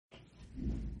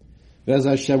Bez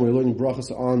Hashem, we're learning brachas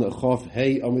on Chof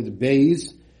Hey Amud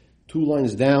Beis, 2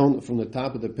 lines down from the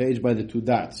top of the page by the 2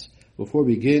 dots. Before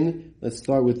we begin, let's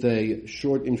start with a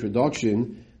short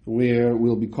introduction where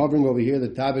we'll be covering over here the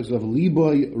topics of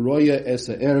Liboy Roya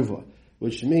Esa Erva,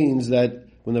 which means that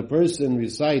when a person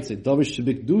recites a Davish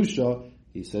Shebikdusha,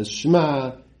 he says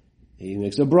Shema, he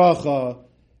makes a bracha,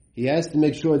 he has to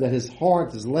make sure that his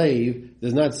heart, his lave,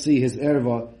 does not see his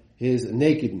erva, his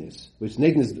nakedness, which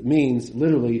nakedness means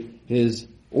literally his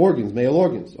organs, male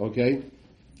organs, okay?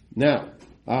 Now,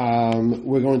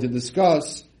 we're going to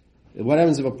discuss what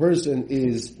happens if a person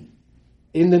is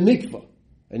in the mikvah,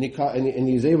 and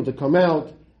he's able to come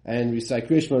out and recite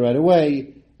Krishma right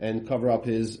away, and cover up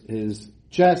his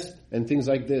chest, and things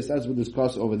like this, as we'll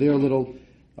discuss over there a little.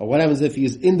 What happens if he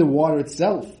is in the water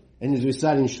itself, and he's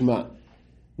reciting Shema?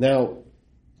 Now,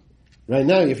 right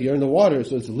now, if you're in the water,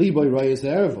 so it's liboy rayas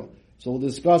erva. So we'll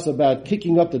discuss about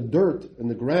kicking up the dirt in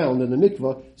the ground in the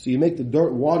mikvah, so you make the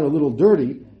water a little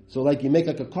dirty, so like you make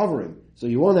like a covering. So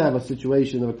you won't have a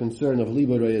situation of a concern of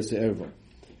liboy rayas erva.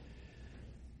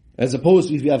 As opposed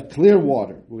to if you have clear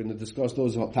water, we're going to discuss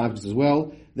those topics as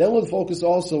well. Then we'll focus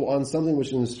also on something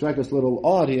which will strike us a little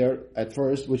odd here at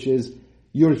first, which is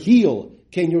your heel.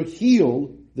 Can your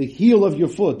heel, the heel of your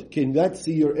foot, can that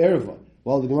see your erva?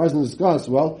 Well, the Gemara is going to discuss,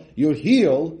 your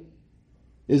heel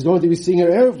is going to be seeing your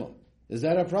erva. Is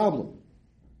that a problem?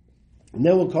 And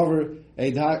then we'll cover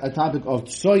a topic of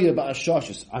tsoya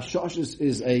ba'ashashis. Ashashis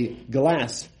is a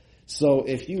glass. So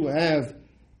if you have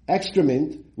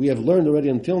excrement, we have learned already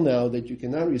until now that you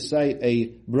cannot recite a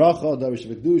bracha, davish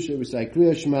v'kedusha, recite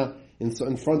kriya shema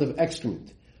in front of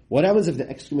excrement. What happens if the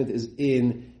excrement is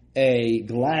in a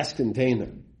glass container?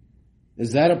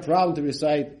 Is that a problem to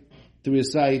recite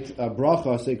a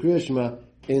bracha, say kriya shema,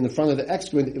 in the front of the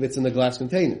excrement if it's in the glass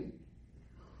container?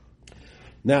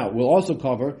 Now, we'll also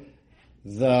cover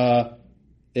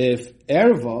if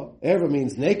erva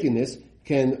means nakedness,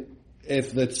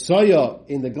 if the tsoya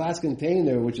in the glass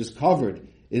container which is covered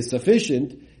is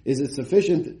it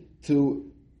sufficient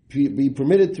to be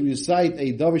permitted to recite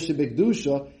a davish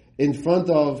shebikdusha in front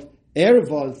of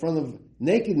erva, in front of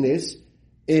nakedness,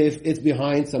 if it's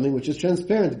behind something which is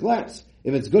transparent, glass?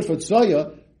 If it's good for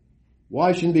tsoya,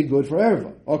 why shouldn't it be good for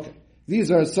erva? Okay, these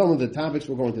are some of the topics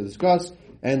we're going to discuss,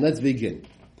 and let's begin.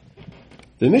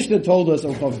 The Mishnah told us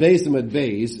on Chav Beis Amud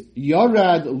Beis,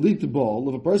 Yarad Litbol,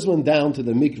 if a person went down to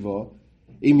the mikvah,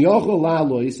 Im Yochel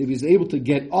Lalois, if he's able to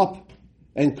get up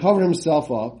and cover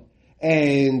himself up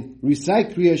and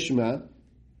recite Kriya Shema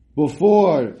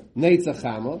before Neitzach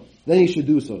Chama, then he should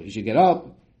do so. He should get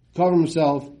up, cover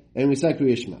himself, and recite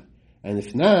Kriya Shema. And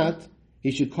if not, he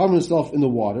should cover himself in the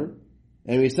water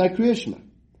and recite Kriya Shema.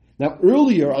 Now,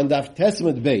 earlier on Daf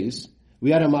Testament Beis, we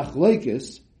had a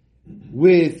machlokes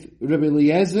with Rabbi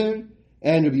Eliezer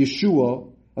and Rabbi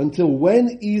Yeshua until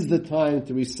when is the time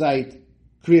to recite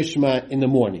Kriya Shema in the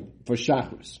morning for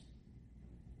Shachris.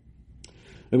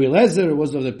 Rabbi Eliezer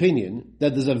was of the opinion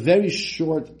that there's a very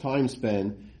short time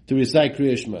span to recite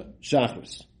Kriya Shema,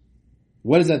 Shachris.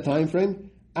 What is that time frame?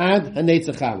 Ad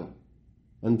Haneitzach Chama,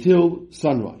 until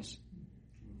sunrise.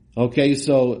 Okay,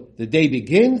 so the day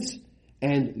begins,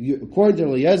 and according to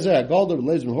Eliezer, Agalda,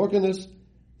 Eliezer and Horkanus,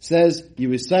 says you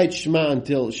recite Shema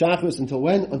until Shachris, until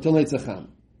when? Until Neitzach Chama.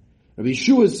 Rabbi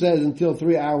Yeshua says until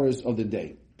 3 hours of the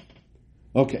day.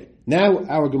 Okay, now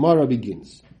our Gemara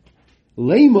begins.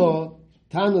 Lema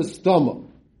Tana Stoma.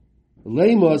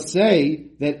 Lema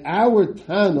say that our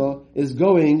Tana is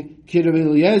going Ki Rabbi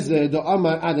Eliezer do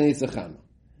Amar Ad Neitzach Chama.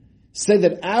 Say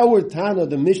that our Tana,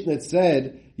 the Mishnah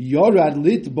said, Yorad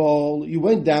Litbol, you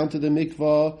went down to the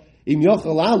mikvah, Im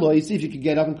Yochel Lalois, see if you could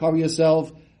get up and cover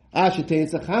yourself. Who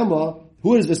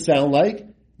does this sound like?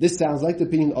 This sounds like the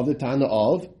opinion of the Tana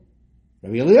of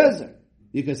Rabbi Eliezer,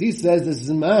 because he says the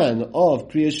Zman of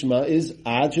Kriya Shema is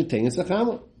Ad Shetein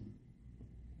Sachama.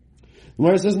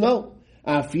 Gemara says no.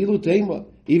 Afilu Teima.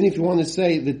 Even if you want to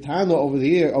say the Tana over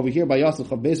here by Yasser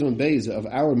Chav Beis Amud Beis of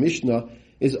our Mishnah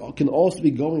can also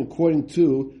be going according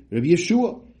to Rabbi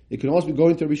Yeshua. It can also be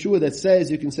going to Rabbi Yeshua that says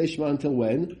you can say Shema until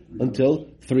when? Until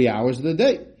 3 hours of the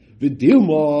day.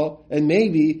 V'dilma, and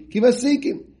maybe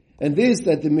kivasikim. And this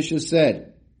that the Mishnah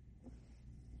said,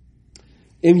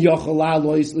 Im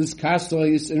yachalalos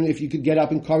liskasois, and if you could get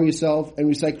up and cover yourself and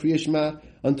recite Kriya Shema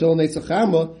until Neitzach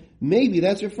Chama, maybe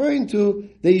that's referring to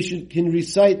that you can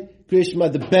recite Kriya Shema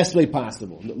the best way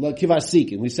possible. Like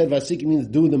kivasikim. We said vasikim means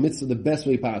do the mitzvah the best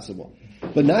way possible.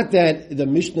 But not that the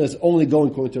Mishnah is only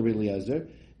going according to Rabbi Eliezer.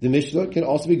 The Mishnah can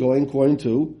also be going according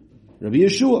to Rabbi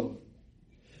Yeshua.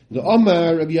 The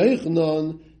Amar Rabbi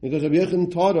Yochanan, because Rabbi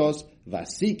Yochanan taught us,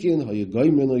 Vasikin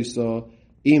hayagoymen oisa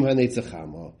im haneitzach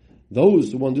chama.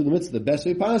 those who want to do the mitzvah the best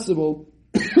way possible,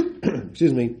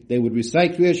 excuse me, they would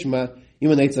recite Kriya Shema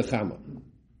even Eitzah Chama.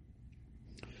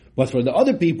 But for the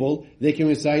other people, they can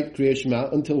recite Kriya Shema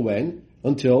until when?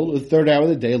 Until the third hour of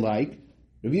the day, like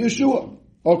Rabbi Yeshua.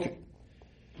 Okay.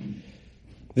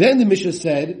 Then the Mishnah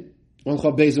said, on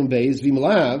Chav Beis and Beis,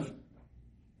 V'malav,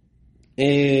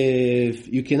 if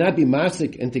you cannot be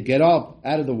masik and to get up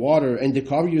out of the water and to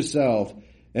cover yourself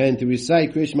and to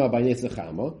recite Kriya Shema by Eitzah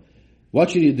Chama, what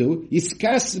should you do?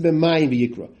 Yiskas b'mayim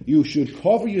v'yikra. You should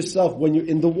cover yourself when you're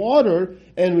in the water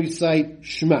and recite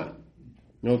Shema.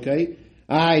 Okay?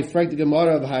 Frag the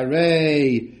Gemara of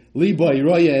Harei, Liba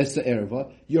Roya Esa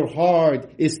Erva. Your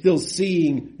heart is still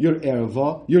seeing your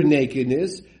erva, your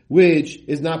nakedness, which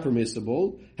is not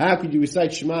permissible. How could you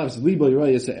recite Shema if Liba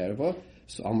Roya Esa Erva?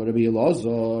 So Amar Rabbi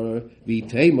Elazar,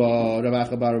 V'tema, Rav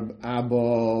Acha bar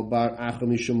Abba, bar Acha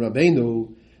Mishum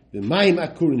Rabbeinu, V'mayim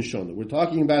Akurin Shona. We're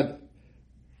talking about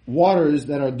waters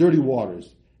that are dirty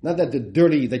waters. Not that they're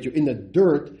dirty, that you're in the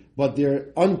dirt, but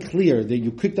they're unclear, that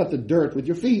you kicked up the dirt with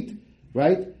your feet,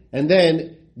 right? And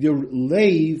then your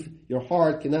lave, your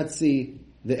heart, cannot see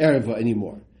the erva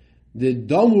anymore. The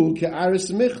damu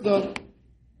ke'aris michta,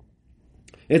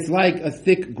 it's like a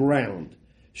thick ground.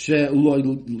 Shelo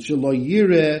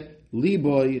yire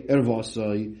liboy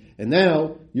ervasai. And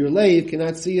now your lave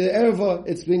cannot see the erva,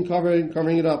 it's been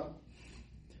covering it up.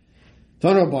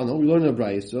 Tanarbano, we learn in the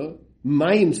Brayso,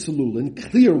 Mayim Salulin,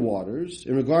 clear waters,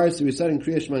 in regards to reciting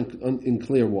Kriya Shema in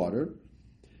clear water.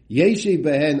 Yeshe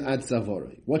Behen Ad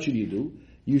Savorei. What should you do?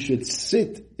 You should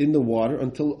sit in the water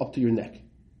until up to your neck.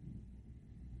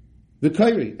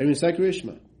 V'kairi, and recite Kriya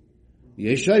Shema.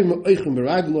 Yeshe Me'oichem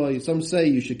B'ragloi. Some say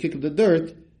you should kick up the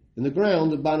dirt in the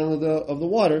ground, the bottom of the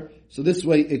water, so this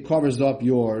way it covers up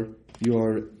your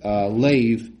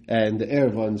lave and the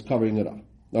erva and is covering it up.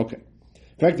 Okay.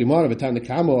 In fact, the Gemara of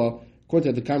Tanakama,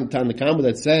 according to the Tanakama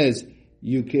that says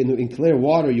you can, in clear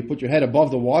water, you put your head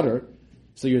above the water,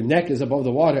 so your neck is above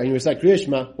the water, and you recite Kriya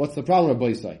Shema, what's the problem,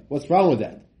 Rabbi Yisai? What's wrong with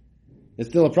that? It's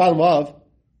still a problem of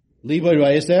Liba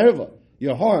Rayas Erva.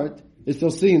 Your heart is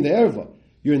still seeing the erva.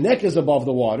 Your neck is above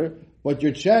the water, but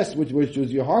your chest, which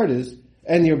is your heart is,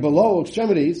 and your below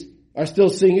extremities are still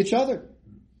seeing each other.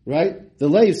 Right? The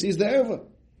lay sees the erva.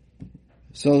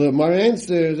 So the Mara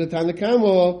answers, the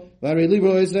Tanakama, Vari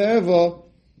Libra is the erva,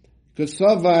 because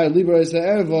Savar Libra is the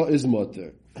erva is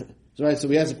mutter. So right, so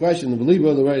we ask the question, the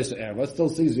Libra is the erva, still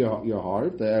sees your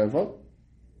heart, the erva.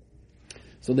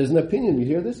 So there's an opinion, you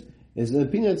hear this? There's an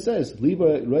opinion that says,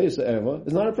 Libra is the erva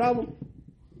is not a problem.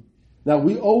 Now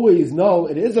we always know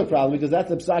it is a problem because that's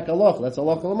a psak halach, that's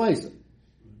halach l'maisa.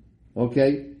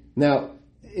 Okay? Now,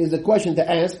 is a question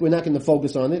to ask, we're not going to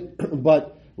focus on it,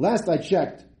 but last I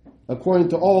checked, according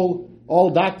to all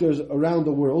doctors around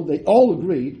the world, they all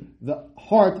agree the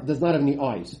heart does not have any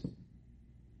eyes.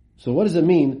 So what does it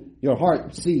mean your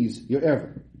heart sees your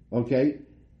erva? Okay?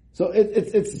 So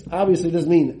it's obviously doesn't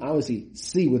mean obviously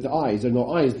see with the eyes, there are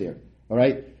no eyes there.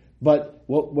 Alright? But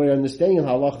what we're understanding in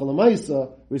halacha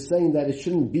l'maisa, we're saying that it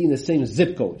shouldn't be in the same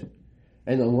zip code.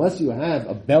 And unless you have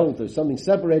a belt or something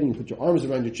separating, you put your arms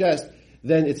around your chest,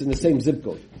 then it's in the same zip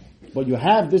code. But you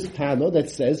have this Tana that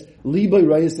says, Liba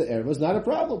Rayas the erva is not a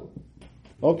problem.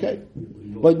 Okay.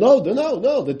 But no,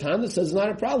 the Tana says it's not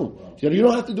a problem. So you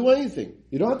don't have to do anything.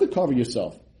 You don't have to cover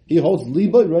yourself. He holds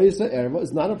Liba Rayas the erva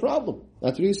is not a problem.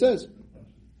 That's what he says. So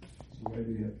why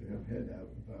do you have to have head out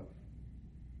above?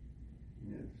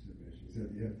 He said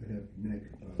you have to have neck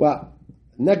above. Well,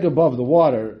 neck above the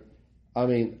water, I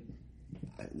mean,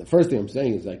 the first thing I'm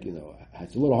saying is like,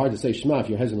 it's a little hard to say Shema if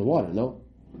your head's in the water, no?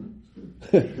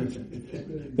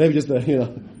 Maybe just,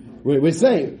 we're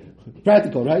saying,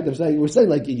 practical, right? We're saying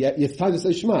like, it's time to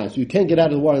say Shema, so you can't get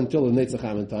out of the water until the Netzach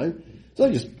Haman time. So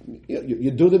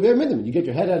you do the bare minimum. You get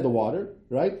your head out of the water,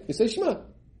 right? You say Shema.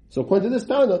 So according to this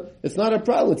Tana, it's not a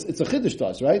problem. It's a chiddush to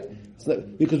us, right? It's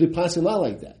not, because we pass a law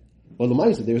like that. Well, the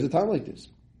Ma'aseh, there's a time like this.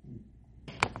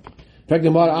 But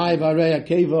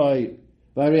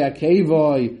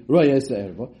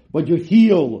your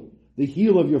heel, the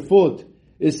heel of your foot,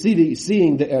 is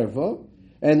seeing the erva,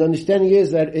 and the understanding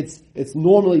is that it's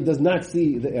normally does not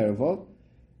see the erva.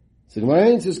 So my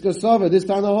answer is kasava. This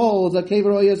Tana holds that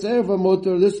kevarayas erva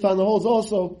motor. This Tana holds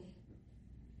also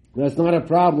that's not a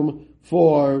problem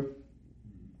for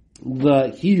the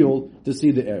heel to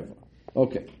see the erva.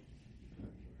 Okay.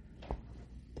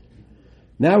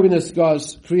 Now we're going to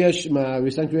discuss Kriya Shema,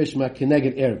 recite Kriya Shema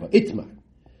keneged erva. Itmar.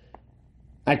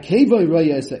 Akeva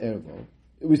rayas erva.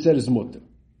 We said is mutter.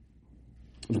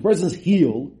 If a person's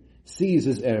heel sees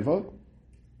his erva,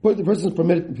 the person is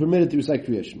permitted to recite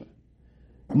Kriya Shema.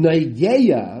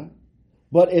 Naigeya,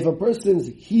 but if a person's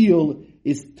heel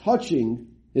is touching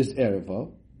his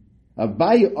erva,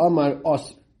 Abaye Amar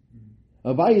Asr.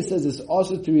 Abaye says it's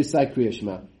also to recite Kriya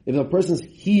Shema if a person's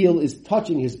heel is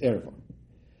touching his erva.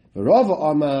 Rava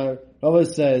Amar, Rava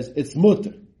says it's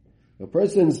mutter. If a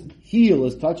person's heel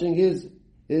is touching his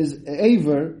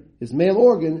aver, his male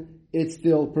organ, it's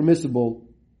still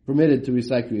permitted to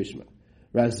recite Kriya Shema.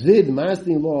 Razvid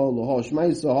Mastin Lo Loho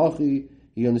Shmai Sahachi,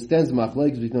 he understands the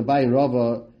machlokes between Abaye and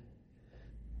Rava,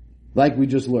 like we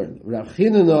just learned.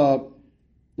 Rachinana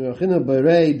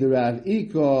Berei the Rav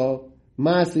Iko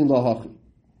Mastin Lahachi.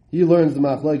 He learns the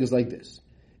machlokes like this: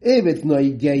 if it's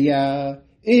noigeya,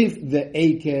 if the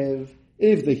akev,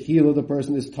 if the heel of the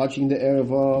person is touching the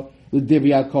erva, the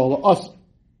divya kol us.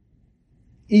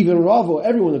 Even Ravo,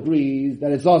 everyone agrees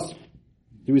that it's us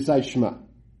to recite Shema.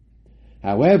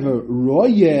 However,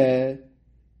 roye,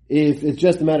 if it's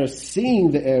just a matter of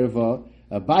seeing the erva,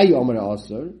 Abaye Omer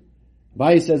Aser,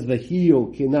 Abaye says the heel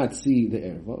cannot see the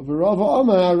erva. Rava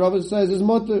Omer, Rava says is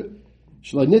mutter.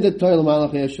 Because the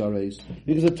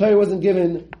Torah wasn't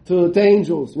given to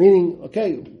angels, meaning,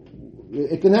 okay,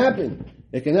 it can happen.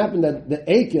 It can happen that the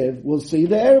Akev will see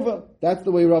the erva. That's the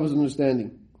way Rava's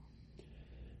understanding.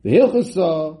 The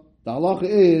Hilchasa, the halacha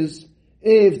is,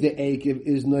 if the Akev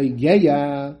is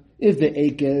noigeya, if the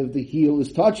Akev, the heel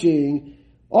is touching,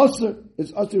 also,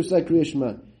 it's also recite Kriya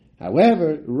Shema.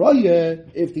 However, roye,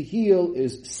 if the heel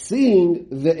is seeing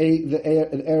the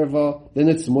erva, then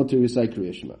it's mutter recite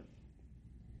Kriya Shema.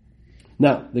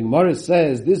 Now, the Gemara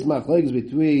says this machlokes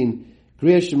between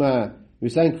Kriya Shema,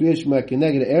 reciting Kriya Shema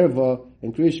keneged erva,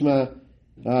 and Kriya Shema,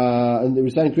 and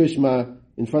reciting Kriya Shema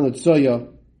in front of Tzoya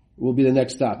will be the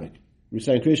next topic.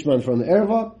 Reciting Kriya Shema in front of the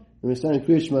erva, and reciting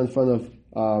Kriya Shema in front of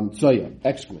Tzoya,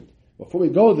 excrement. Before we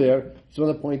go there, I just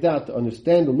want to point out, to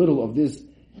understand a little of this,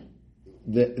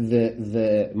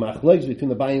 the machlokes between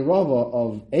the Abaye and Rava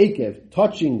of Akev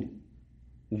touching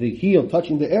the heel,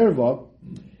 touching the erva,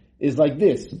 is like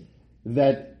this.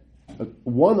 That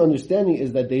one understanding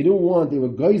is that they were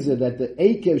geyser that the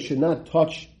Akev should not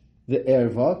touch the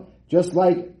erva, just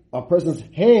like a person's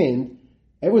hand,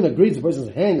 everyone agrees the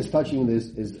person's hand is touching his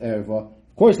erva,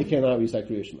 of course he cannot recite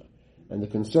Kriya Shema. And the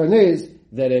concern is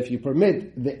that if you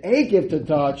permit the Akev to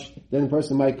touch, then the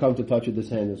person might come to touch with his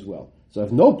hand as well. So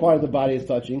if no part of the body is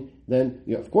touching, then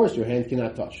of course your hand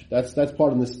cannot touch. That's part of the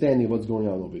understanding of what's going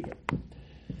on over here.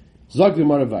 Zog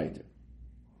Gemara weiter.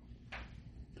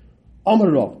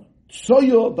 Amar Rav,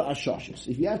 soya ba'ashashis.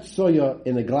 If you have soya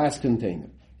in a glass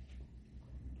container,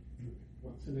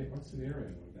 what's the area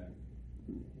with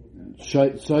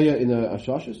that? Soya in a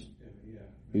ashashis. Yeah.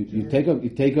 You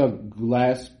take a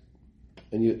glass,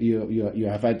 and you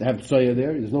have to have soya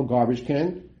there. There's no garbage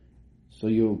can, so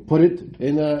you put it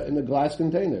in a glass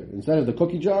container instead of the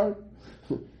cookie jar.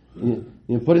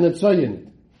 you put in the soya in it.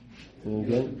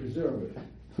 Okay. Preserve it.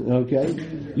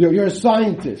 Okay. You're a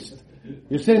scientist.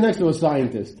 You're sitting next to a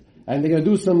scientist, and they're going to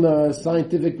do some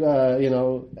scientific,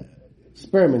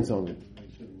 experiments on it.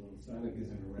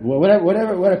 Well,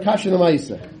 whatever kasha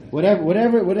namaisa,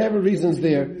 whatever reasons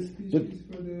there. For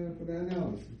the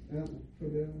analysis, for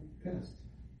the test.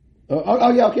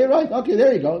 Yeah, okay, right, okay,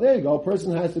 there you go. A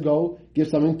person has to go give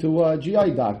something to a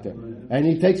GI doctor, and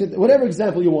he takes it. Whatever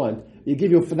example you want, you give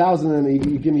you 1,000, and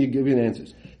you give you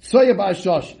answers. Soya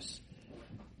ba'ashashis,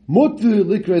 mutu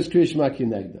likras Kriya Shema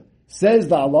kinegda. Says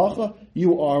the halacha,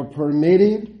 you are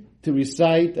permitted to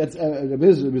recite. That's a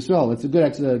good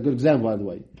example, by the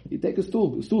way. You take a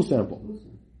stool sample,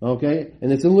 okay,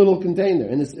 and it's in a little container,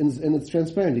 and it's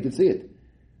transparent. You can see it.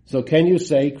 So can you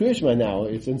say Kriya Shema now?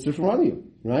 It's in front of you,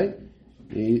 right?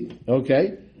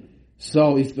 Okay.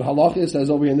 So if the halacha says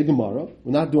over here in the Gemara,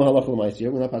 we're not doing halacha l'mais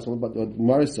here. We're not passing, but the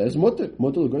Gemara says mutter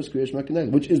l'gos Kriya Shema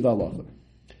kineged, which is the halacha.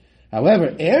 However,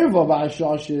 erva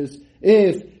ba'ashashis,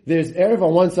 if there's erva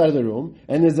on one side of the room,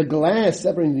 and there's a glass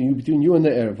separating between you and the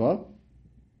erva,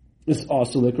 it's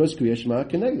also likros Kriya Shema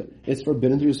keneged. It's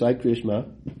forbidden to recite Kriya Shema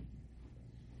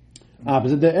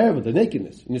opposite the erva, the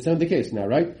nakedness. You understand the case now,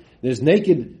 right? There's a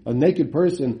naked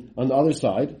person on the other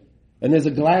side, and there's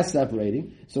a glass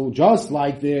separating. So just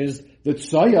like there's the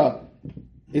tsoya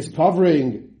is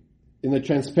covering in a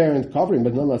transparent covering,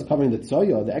 but nonetheless covering the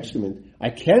tsoya, the excrement, I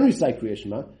can recite Kriya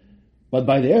Shema, but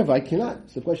by the erva I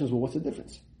cannot. So the question is, well, what's the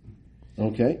difference?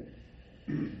 Okay?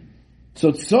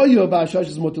 So tsoya ba'ashash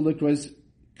is motelikros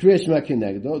Kriya Shema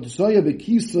kenegdo. Tsoya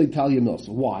b'kisli talya milsa.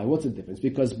 Why? What's the difference?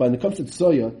 Because when it comes to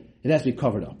tsoya, it has to be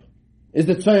covered up. Is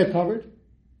the tsoya covered?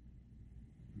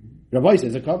 Rabbi says,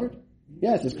 is it covered?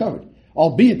 Yes, it's covered.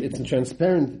 Albeit it's a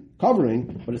transparent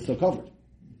covering, but it's still covered.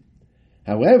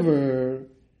 However,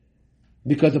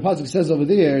 because the pasuk says over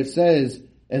there, it says,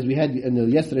 as we had in the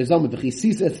yesterday's Amud, the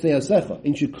chisis et tzeyasecha,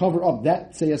 and you cover up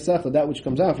that tzeyasecha, that which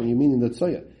comes out from you, meaning the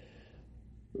tzoya.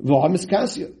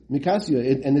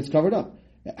 Mikasya, and it's covered up.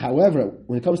 However,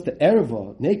 when it comes to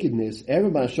erva, nakedness,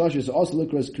 erva b'ashash is also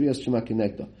likras kriyas shema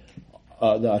kenegda.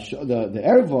 The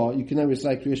erva, you cannot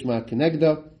recite kriyas shema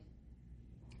kenegda,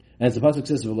 as the pasuk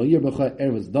says, "V'lo yirbecha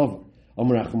erva's davar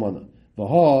amar achmana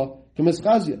v'ha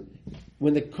k'miskazia."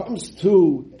 When it comes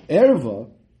to erva,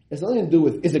 it's nothing to do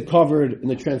with is it covered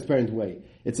in a transparent way.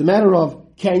 It's a matter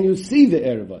of can you see the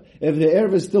erva? If the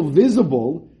erva is still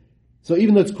visible, so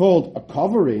even though it's called a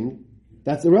covering,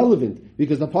 that's irrelevant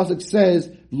because the pasuk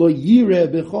says lo yire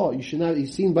becha, you should not be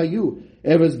seen by you.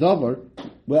 Erva's davar.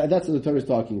 Well, that's what the Torah is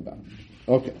talking about.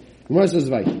 Okay, Gemara says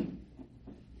vay.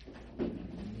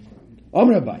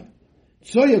 Amrabai,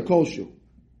 tzoya kolshu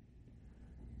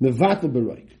mevatel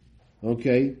beroik.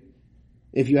 Okay,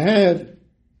 if you have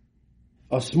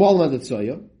a small amount of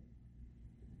tzoya,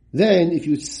 then if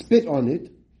you spit on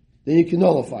it, then you can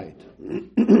nullify it.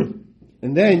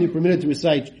 And then you're permitted to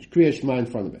recite Kriya Shema in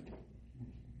front of it.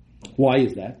 Why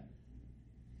is that?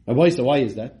 Why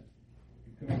is that?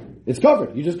 It's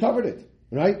covered. You just covered it,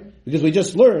 right? Because we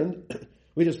just learned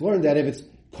that if it's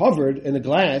covered in a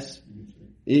glass,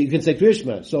 you can say Kriya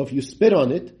Shema. So if you spit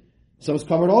on it, so it's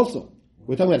covered also.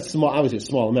 We're talking about obviously a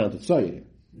small amount of tzoya here.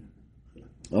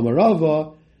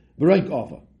 Amarava, B'reik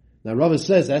Ava. Now Rava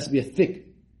says there has to be a thick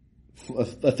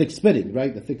spitting,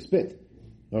 right? A thick spit.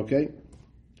 Okay?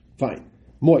 Fine.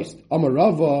 Moist.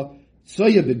 Amarava,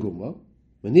 tzoya beguma,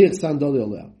 maniach sandali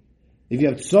aleh. If you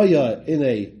have tzoya in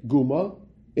a guma,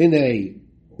 in a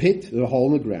pit, a hole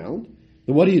in the ground,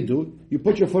 then what do? You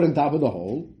put your foot on top of the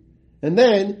hole, and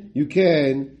then you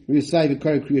can recite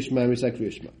Vikar Kriya Shema and recite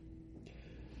Kriya Shema.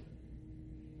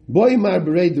 Boy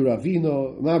Marberei de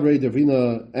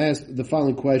Ravina asked the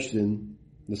following question,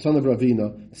 the son of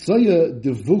Ravina, Tzoya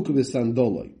devuk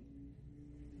v'sandoloi.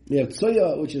 You have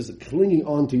tzoya which is clinging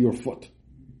onto your foot.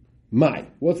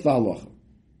 What's the halacha?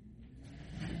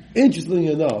 Interestingly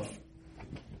enough,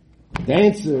 the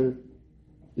answer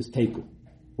is teku.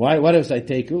 Why do I say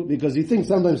teku? Because you think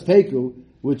sometimes teku,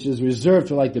 which is reserved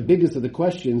for like the biggest of the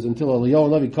questions until Eliyahu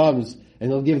Navi comes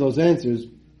and he'll give those answers.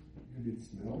 Maybe it's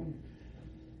smell?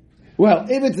 Well,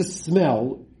 if it's a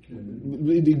smell,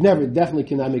 you definitely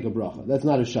cannot make a bracha. That's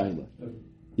not a shayla.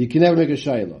 You can never make a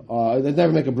shayla.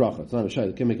 Never make a bracha. It's not a shayla.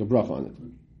 You can't make a bracha on it.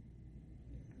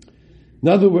 In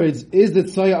other words, is the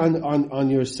tzoya on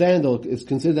your sandal is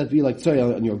considered that to be like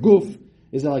tzoya on your goof?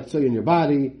 Is it like tzoya on your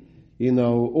body?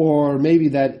 Or maybe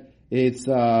that it's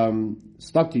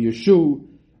stuck to your shoe,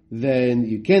 then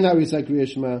you cannot recite Kriya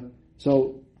Shema.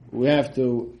 So we have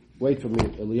to wait for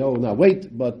Eliyahu. Not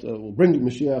wait, but we'll bring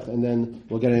Mashiach and then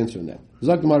we'll get an answer on that.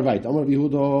 Zak Amar Vayt, Amar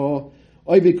Yehuda,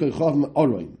 Oibi Koichav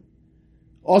Oroim,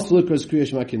 Oslikers Kriya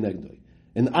Shema Kinegdoi.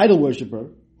 An idol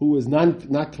worshipper who is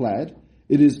not clad,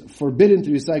 it is forbidden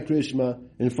to recite Kriya Shema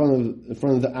in front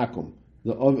of the Akum,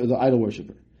 the idol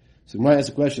worshipper. So I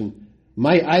ask a question.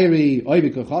 My Iri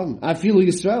Oibi Koichav, I feel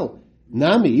Yisrael.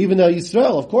 Nami, even though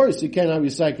Yisrael, of course, you cannot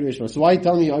recite Kriya Shema. So why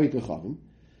tell me Oibi Koichav?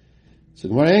 So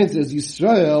the Gemara answers,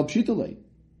 Yisrael Pshitolei.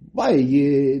 By a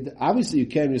Yid, obviously you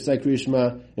can't recite Kriya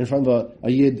Shema in front of a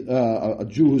Yid, a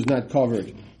Jew who's not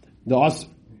covered. The Asr.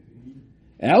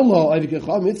 Elo Oibi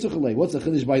Koichav Mitzvah. What's the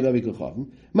Chiddush by the Oibi Koichav?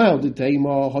 Ma'al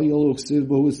D'Teima Hayol Uksiv,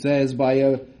 who says by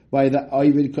the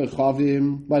Oibi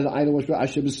Koichavim, by the idol worshiper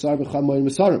Asher B'Sar B'Chamoyin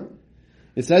B'Sarim.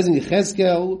 It says in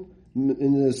Yechezkel,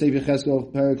 in the Sefer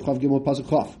Yechezkel, Perek Chav Gimel Pasuk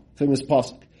Chav, famous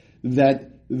pasuk,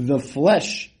 that the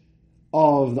flesh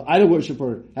of the idol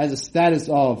worshipper has a status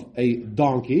of a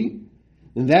donkey,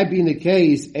 and that being the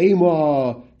case,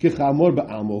 Eima Kichamor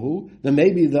Ba'amohu, then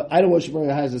maybe the idol worshipper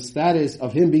has a status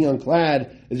of him being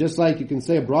unclad. It's just like you can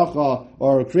say a bracha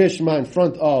or a Kriya Shema in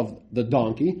front of the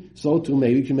donkey, so too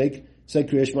maybe you can say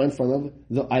Kriya Shema in front of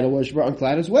the idol worshipper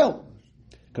unclad as well.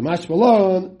 Kamash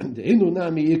Malon, the Hindu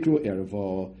Nami Ikru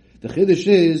Erva. The Chiddush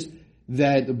is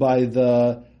that by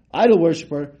the idol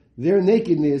worshipper, their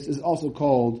nakedness is also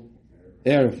called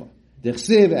Erva. The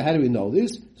Chsiv, how do we know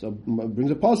this? So it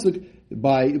brings a pasuk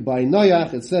by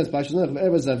Noach. It says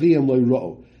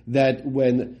that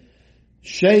when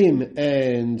Shem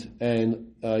and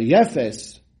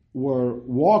Yefes were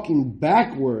walking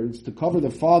backwards to cover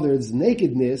the father's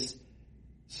nakedness,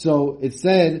 so it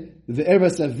said the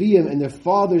Ervas Aviyim and their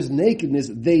father's nakedness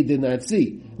they did not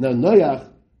see. Now Noach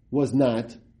was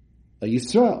not a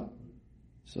Yisrael,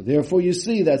 so therefore you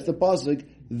see that's the pasuk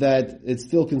that it's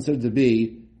still considered to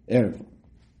be Erev.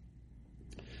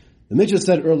 The Mishnah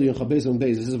said earlier in Chabez on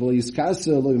Beis, it says, "V'lo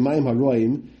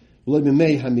haroim, v'lo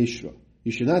hamishra."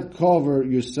 You should not cover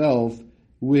yourself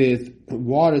with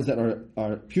waters that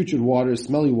are putrid waters,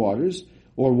 smelly waters,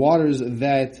 or waters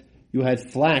that you had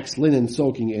flax, linen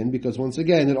soaking in, because once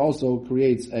again, it also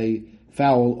creates a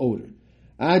foul odor.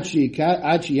 Until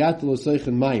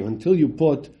you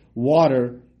put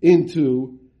water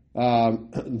into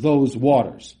those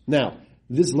waters. Now,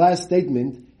 this last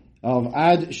statement of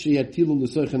ad sheyatilu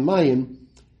l'soichen mayim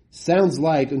sounds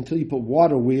like until you put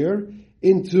water where?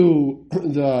 Into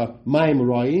the mayim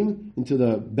ra'im, into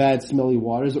the bad smelly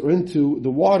waters, or into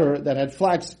the water that had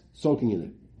flax soaking in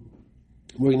it.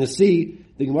 We're going to see,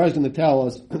 the Gemara is going to tell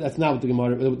us, that's not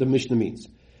what the Mishnah means.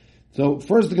 So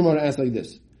first the Gemara asks like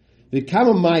this. How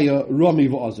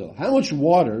much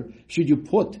water should you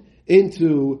put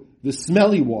into the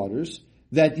smelly waters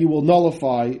that you will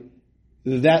nullify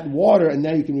that water and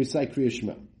now you can recite Kriya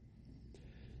Shema?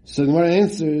 So the Gemara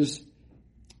answers,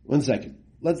 one second.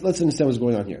 Let's understand what's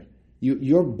going on here.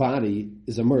 Your body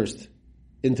is immersed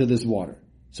into this water.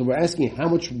 So we're asking how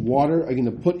much water are you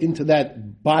going to put into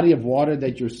that body of water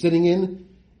that you're sitting in,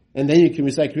 and then you can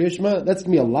recite Kriya Shema? That's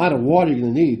going to be a lot of water you're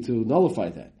going to need to nullify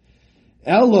that.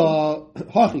 Ella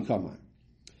hachi kamar.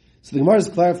 So the Gemara is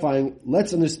clarifying,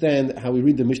 let's understand how we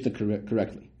read the Mishnah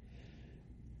correctly.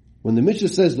 When the Mishnah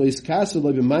says, Lo yiskasu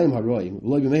lo b'mayim haroim,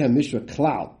 lo b'mayim mishra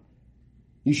klal,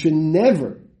 you should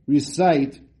never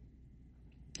recite,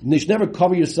 you should never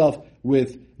cover yourself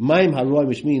with mayim haroim,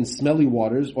 which means smelly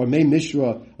waters, or mei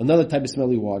mishra, another type of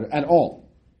smelly water, at all.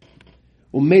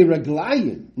 Umei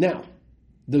raglayim. Now,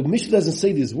 the Mishnah doesn't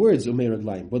say these words, umei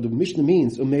raglayim, but the Mishnah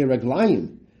means umei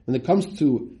raglayim. When it comes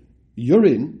to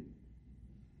urine,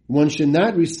 one should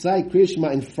not recite Kriya Shema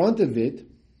in front of it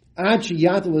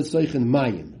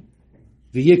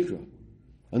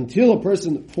until a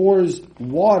person pours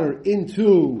water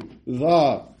into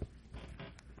the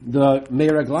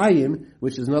meiraglayim,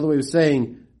 which is another way of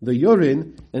saying the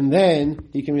urine, and then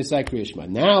he can recite Kriya Shema.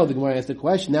 Now the Gemara asks the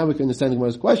question, now we can understand the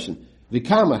Gemara's question.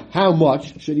 Vikama, how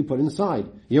much should he put inside?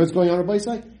 You know what's going on on both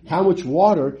sides? How much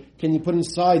water can you put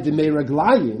inside the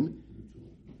meiraglayim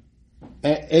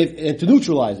and to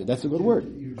neutralize it? That's a good word.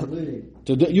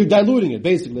 You're diluting it,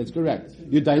 basically, that's correct.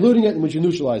 You're diluting it, and which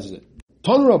neutralizes it.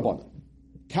 Ton Rabban,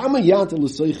 kama yant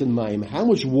l'soichen mayim, how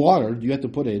much water do you have to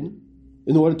put in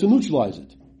order to neutralize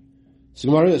it? So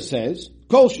Gemara says,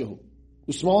 kol shehu,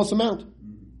 the smallest amount.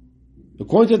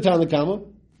 According to the Tanna Kama,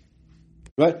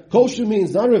 right? Kosher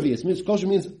means not revius. Kosher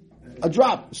means a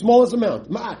drop, smallest amount,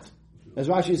 ma'at, as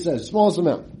Rashi says, smallest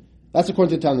amount. That's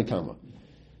according to Tanna Kama.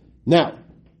 Now,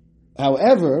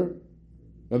 however,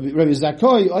 Rabbi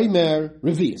Zakkai Omer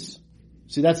revius.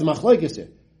 See, that's the machlokes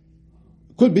here.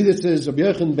 Could be this is Rabbi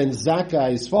Yochanan ben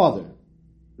Zakkai's father.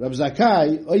 Rabbi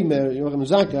Zakkai Omer Yochanan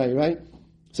Zakkai, right?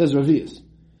 Says revius.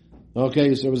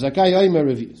 Okay, so Rabbi Zakkai Omer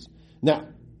revius. Now,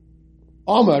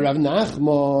 Amar Rav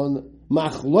Nachman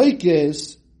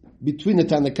machlokes between the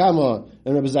Tanna Kama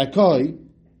and Rabbi Zakkai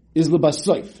is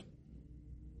lebasoif.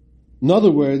 In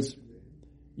other words,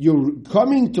 you're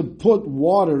coming to put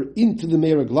water into the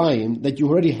meiraglayim that you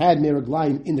already had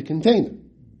meiraglayim in the container.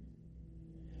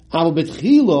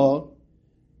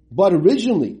 But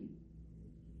originally,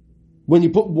 when you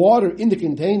put water in the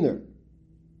container,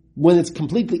 when it's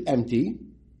completely empty,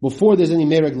 before there's any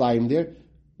meiraglayim there,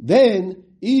 then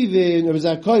even Rabbi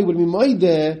Zakkai would be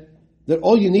ma'ideh that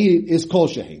all you need is kol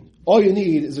shehin. All you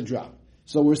need is a drop.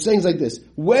 So we're saying like this.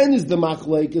 When is the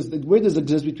machlek? Where does it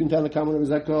exist between Tanna Kama and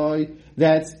Rabbi Zakkai?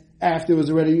 That's after it was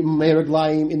already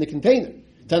meiraglayim in the container.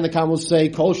 Tanna Kama will say,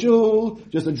 kol shehu,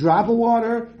 just a drop of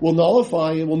water, will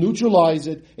nullify it, will neutralize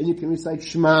it, and you can recite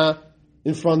Shema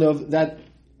in front of that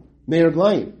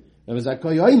meiraglayim. Rabbi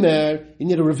Zakkai Omer, you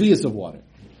need a revius of water.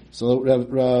 So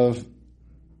Rav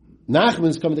Nachman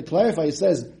is coming to clarify. He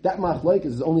says that machlek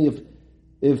is only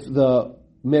if the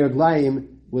meiraglayim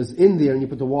was in there and you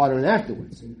put the water in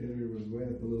afterwards. The container was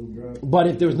wet, the little drop. But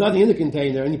if there was nothing in the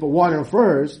container and you put water in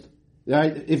first,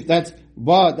 right? That's the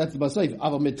basayif.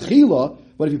 Ava metchila.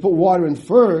 But if you put water in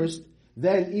first,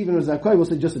 then even as Zakkai will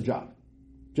say just a drop,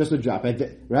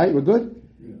 right? We're good.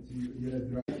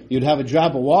 Yeah, You'd have a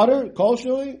drop of water, kol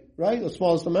shui, right? The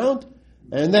smallest amount,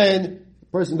 and then the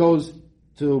person goes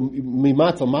to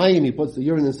mimat mayim. He puts the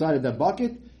urine inside of that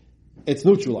bucket. It's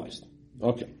neutralized.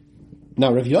 Okay.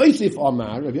 Now, Rav Yosef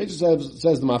Amar, Rav Yosef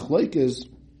says the machlok is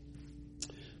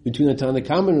between the Tanna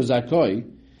Kama and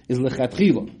Zakkai is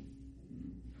lechatchila,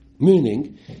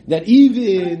 meaning that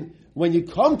even when you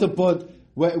come to put,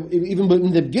 even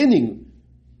in the beginning,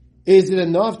 is it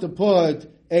enough to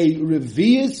put a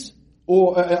revius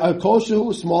or a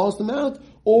kosher, smallest amount,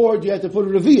 or do you have to put a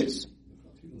revius?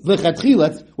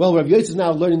 Lechatchila. Well, Rav Yosef is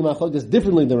now learning the machlok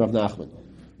differently than Rav Nachman.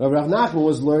 Rav Nachman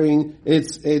was learning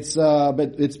it's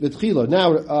betchila.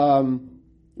 Now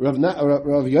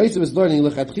Rav Yosef is learning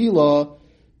lechatchila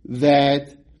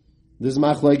that this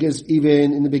machlek is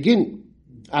even in the beginning.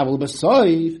 Avol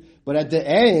b'soif, but at the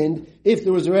end, if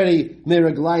there was already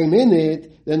meraglaim in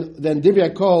it, then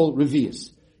divrei kol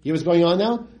revius. Hear what's going on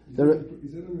now? Is that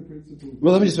on the principle?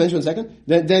 Well, let me just finish 1 second.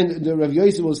 Then the Rav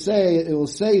Yosef will say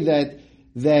that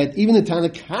even the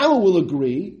Tanakama will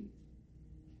agree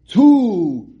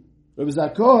to Rav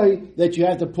Zakoi that you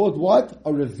have to put what?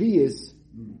 A revius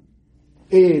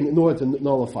in order to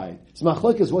nullify it. It's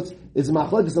machlokes. It's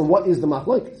machlokes, and what is the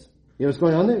machlokes? You know what's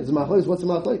going on there? It's machlokes. What's the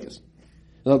machlokes?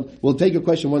 We'll take your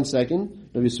question 1 second,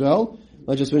 Rav Yisrael.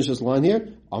 Let's just finish this line here.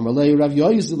 Amalei Rav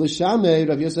Yosef l'shameh.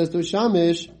 Rav Yosef says to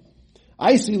Shamish,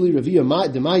 I see li Ravia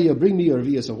Demaya, bring me a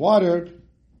Ravias of water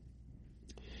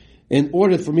in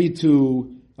order for me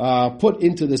to put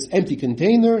into this empty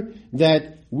container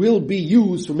that will be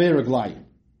used for Meraglayim.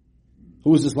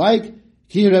 Who is this like?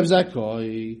 Here Rav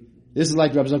Zakoi. This is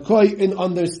like Rav Zakoi in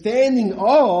understanding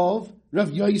of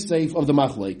Rav Yosef of the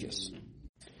Machlekes.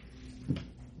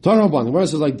 Tanraban, the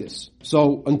verse is like this.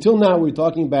 So until now we're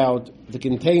talking about the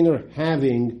container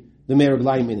having the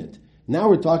Meraglayim in it. Now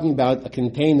we're talking about a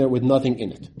container with nothing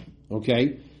in it.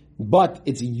 Okay? But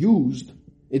it's used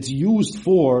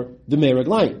for the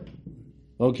Meraglayim.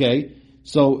 Okay?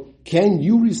 So can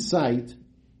you recite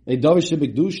a Davar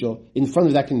Shebekdusha in front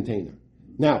of that container?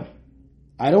 Now,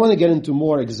 I don't want to get into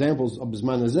more examples of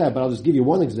Bisman Hazeh, but I'll just give you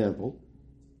one example.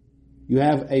 You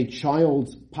have a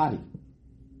child's potty.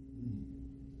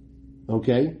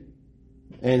 Okay?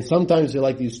 And sometimes they're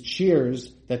like these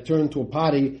chairs that turn into a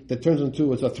potty that turns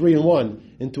into, it's a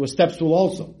 3-in-1, into a step stool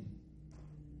also.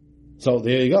 So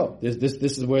there you go.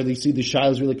 This is where you see the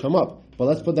shilas really come up. But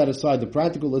let's put that aside, the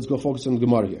practical, let's go focus on the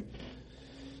Gemara here.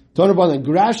 Tanraban, a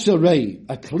grasha rei,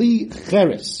 a kli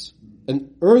cheres,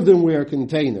 an earthenware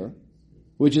container,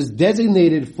 which is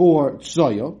designated for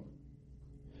tsoyo,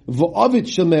 v'ovit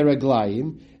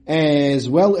shemeraglayim, as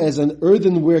well as an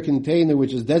earthenware container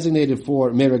which is designated for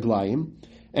meraglayim,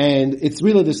 and it's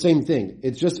really the same thing.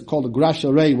 It's just called a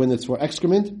grasha rei when it's for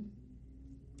excrement,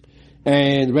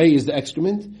 and rei is the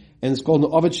excrement, and it's called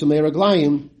an ovet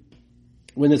shemeraglayim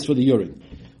when it's for the urine.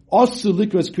 Also,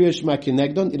 likras kriyash ma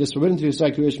kinegdon, it is forbidden to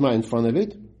recite kriyash ma in front of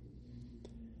it.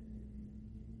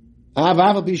 Even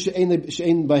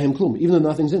though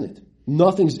nothing's in it.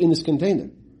 Nothing's in this container.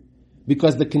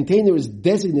 Because the container is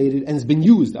designated and it's been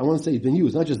used. I want to say it's been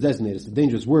used, not just designated. It's a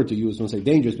dangerous word to use. I want to say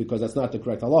dangerous because that's not the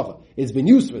correct halacha. It's been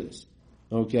used for this.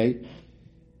 Okay?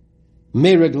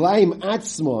 Meraglayim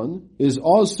atzmon is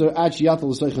also achiyatal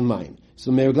l'soichen mayim.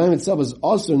 So meraglayim itself is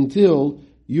also until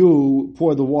you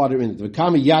pour the water in it.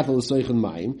 V'kami yatal l'soichen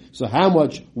mayim. So how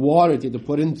much water do you have to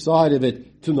put inside of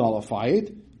it to nullify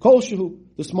it? Kol shehu,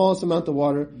 the smallest amount of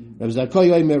water. Rav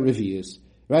Zakoi yomer revius.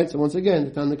 Right? So once again,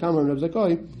 the Tanakama Rav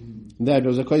Zakoi, that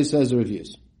Rav Zakoi says the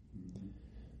reviews.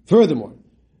 Furthermore,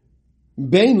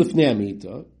 bein lifnei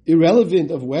amita,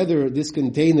 irrelevant of whether this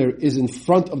container is in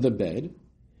front of the bed,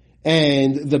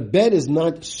 and the bed is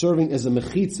not serving as a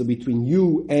mechitza between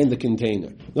you and the container.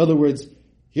 In other words,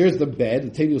 here's the bed, the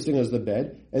table you're sitting as the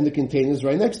bed, and the container is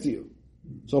right next to you.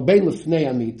 So bein lifnei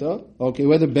amita, okay,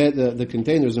 whether the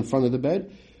container is in front of the bed,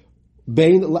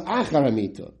 bein la'achar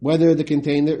amita, whether the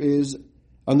container is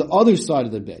on the other side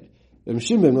of the bed. If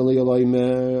it's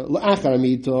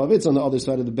on the other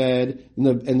side of the bed,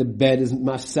 and the bed is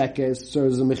masekes,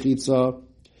 serves as a mechitza,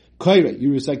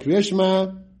 you recite Kriya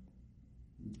Shema,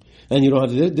 and you don't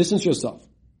have to distance yourself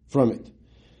from it.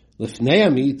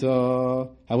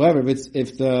 However,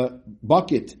 if the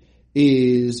bucket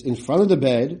is in front of the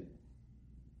bed,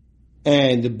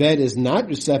 and the bed is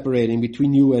not separating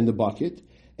between you and the bucket,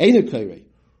 you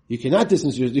cannot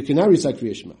distance yourself, you cannot recite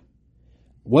Kriya Shema.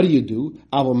 What do? You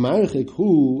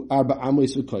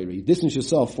distance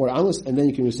yourself 4 amos, and then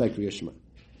you can recite Kriya Shema.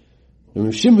 Even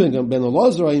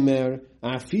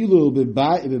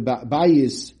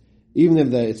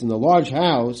if it's in a large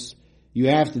house, you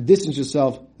have to distance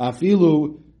yourself. Even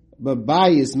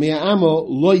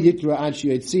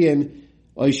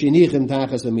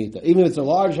if it's a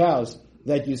large house,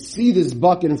 that you see this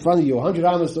bucket in front of you, 100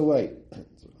 amos away.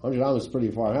 100 amos is pretty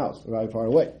far house, right far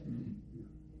away.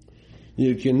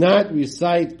 You cannot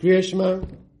recite Kriya Shema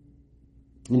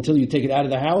until you take it out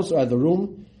of the house or out of the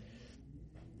room,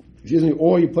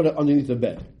 or you put it underneath the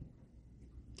bed.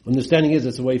 Understanding is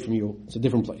it's away from you. It's a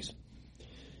different place.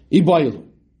 Ibayilu.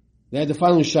 They had the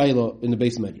following shayla in the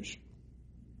base medrash.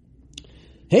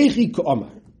 Heichi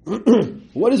ka'amar.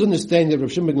 What is understanding that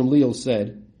Rav Shimon ben Gamliel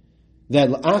said that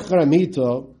l'achar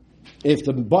amita If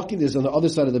the bucket is on the other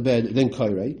side of the bed, then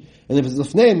kairei. And if it's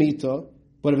lefnei mita,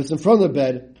 but if it's in front of the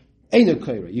bed, ain't a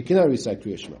kairei. You cannot recite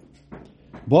Kriya Shema.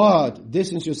 But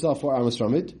distance yourself 4 amos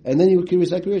from it, and then you can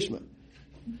recite Kriya Shema.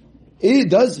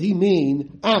 Does he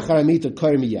mean achar amita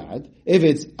kair miyad? If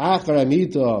it's achar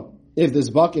amita, if this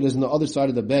bucket is on the other side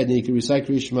of the bed, then you can recite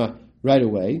Kriya Shema right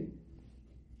away,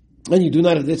 and you do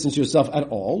not have to distance yourself at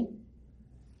all,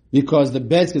 because the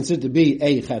bed is considered to be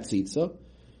a chatzitza,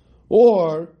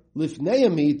 or lifnei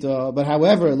amita, but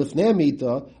however, lifnei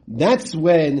amita, that's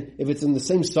when, if it's on the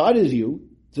same side as you,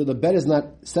 so the bed is not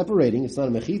separating, it's not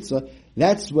a mechitza,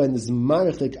 that's when there's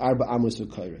marachik arba amos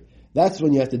v'kaira. That's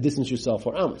when you have to distance yourself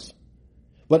 4 amos.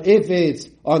 But if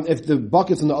the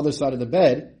bucket's on the other side of the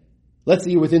bed, let's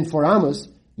say you're within 4 amos,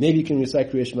 maybe you can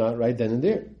recite Kriya Shema right then and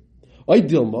there. Oy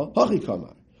dilma, hachi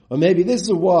kamar. Or maybe this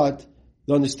is what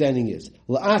the understanding is.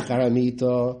 La'achar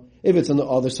amita, if it's on the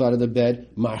other side of the bed,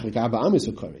 marachik arba amos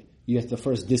v'kaira. You have to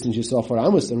first distance yourself 4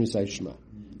 amos and recite Shema.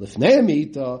 Lifnei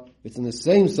amita, if it's on the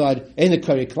same side, ain't a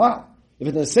kari kla. If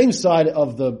it's on the same side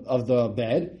of the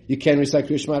bed, you can't recite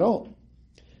Kriya Shema at all.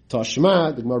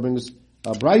 Tashma, the Gemara brings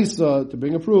a brayso to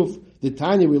bring a proof. The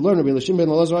Tanya we learn, Rabbi Lashim ben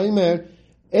Elazar Aimer,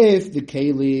 if the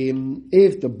kelim,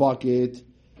 if the bucket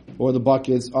or the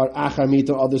buckets are achar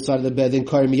mita on the other side of the bed, then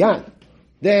kari miyad,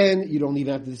 then you don't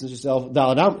even have to distance yourself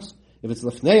dalad amos. If it's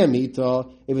lifnei amita,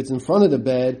 if it's in front of the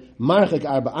bed, marchik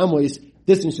arba amos,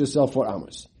 distance yourself 4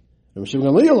 amos. Rabbi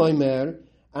Shimon Gamliel Aimer,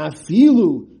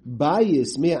 afilu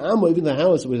bayis mea amo, even the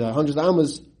house with 100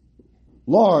 amos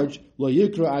large, lo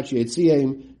yikra achi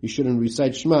etziim, you shouldn't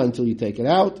recite Shema until you take it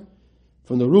out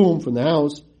from the room, from the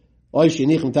house, or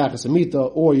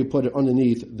you put it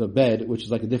underneath the bed, which is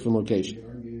like a different location.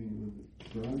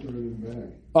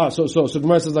 So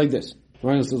Gemara says like this.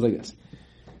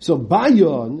 So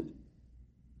Bayon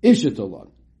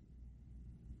Ishatolan.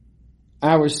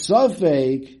 Our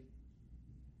suffix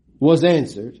was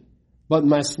answered, but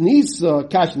Masnisa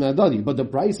Kashna Adadi, but the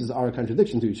prices are a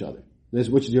contradiction to each other.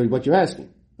 Which is what you're asking.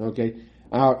 Okay?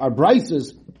 Our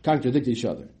brises contradict each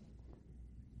other.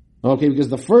 Okay, because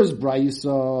the first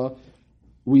brisa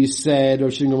we said, or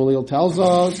Shin Gamaliel tells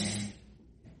us,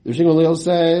 the Shin Gamaliel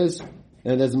says,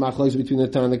 and there's a machlokes between the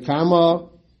Tana and the Kama,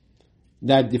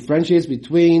 that differentiates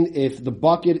between if the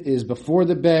bucket is before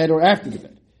the bed or after the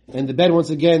bed. And the bed, once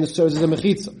again, serves as a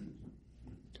mechitza.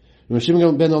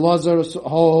 Shimon ben Elazar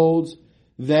holds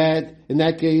that, in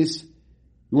that case,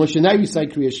 one should not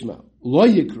recite Kriya Shema. Lo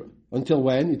yikra. Until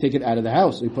when? You take it out of the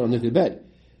house, or you put it underneath the bed.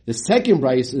 The second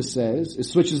brisa says, it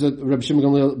switches Rabbi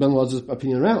Shimon ben Elazar's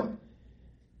opinion around.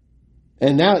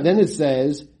 And then it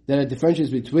says that it differentiates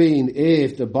between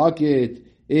if the bucket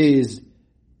is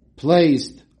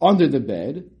placed under the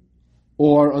bed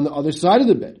or on the other side of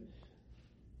the bed.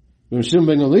 Rabbi Shimon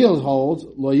ben Elazar holds,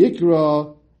 lo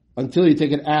yikra, until you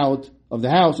take it out of the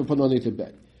house or put it underneath the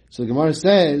bed. So the Gemara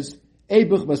says,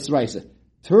 Eibuch basraisa.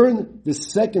 Turn the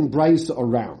second brisa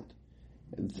around,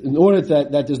 in order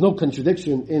that there's no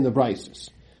contradiction in the brises.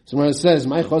 So when it says, so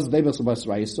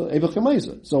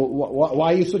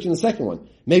why are you switching the second one?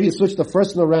 Maybe you switch the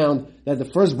first one around, that the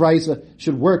first brisa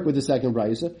should work with the second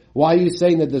brisa. Why are you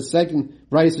saying that the second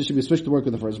brisa should be switched to work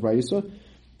with the first brisa?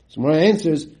 So when it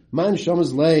answers, Man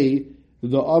Shamas Lei,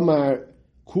 the Omar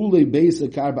Kule Beisa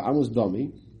Karba Amos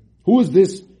Dami. Who is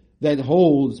this that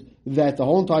holds that the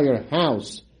whole entire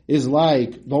house is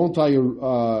like, the whole entire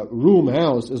room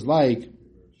house is like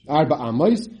Arba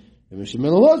Amos? That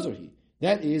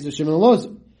is a Shimon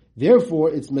Elazar. Therefore,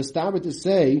 it's mistaber to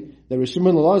say that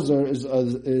Shimon Elazar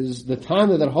is the time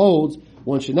that holds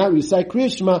one should not recite Kriya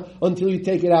Shema until you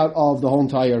take it out of the whole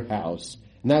entire house.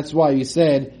 And that's why he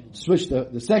said, switch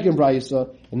the second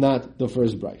brisa and not the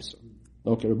first brisa.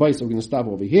 Okay, Rabbi, so we're going to stop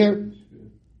over here.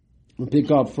 We'll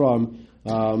pick up from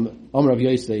Amr of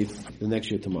Yosef the next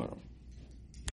year tomorrow.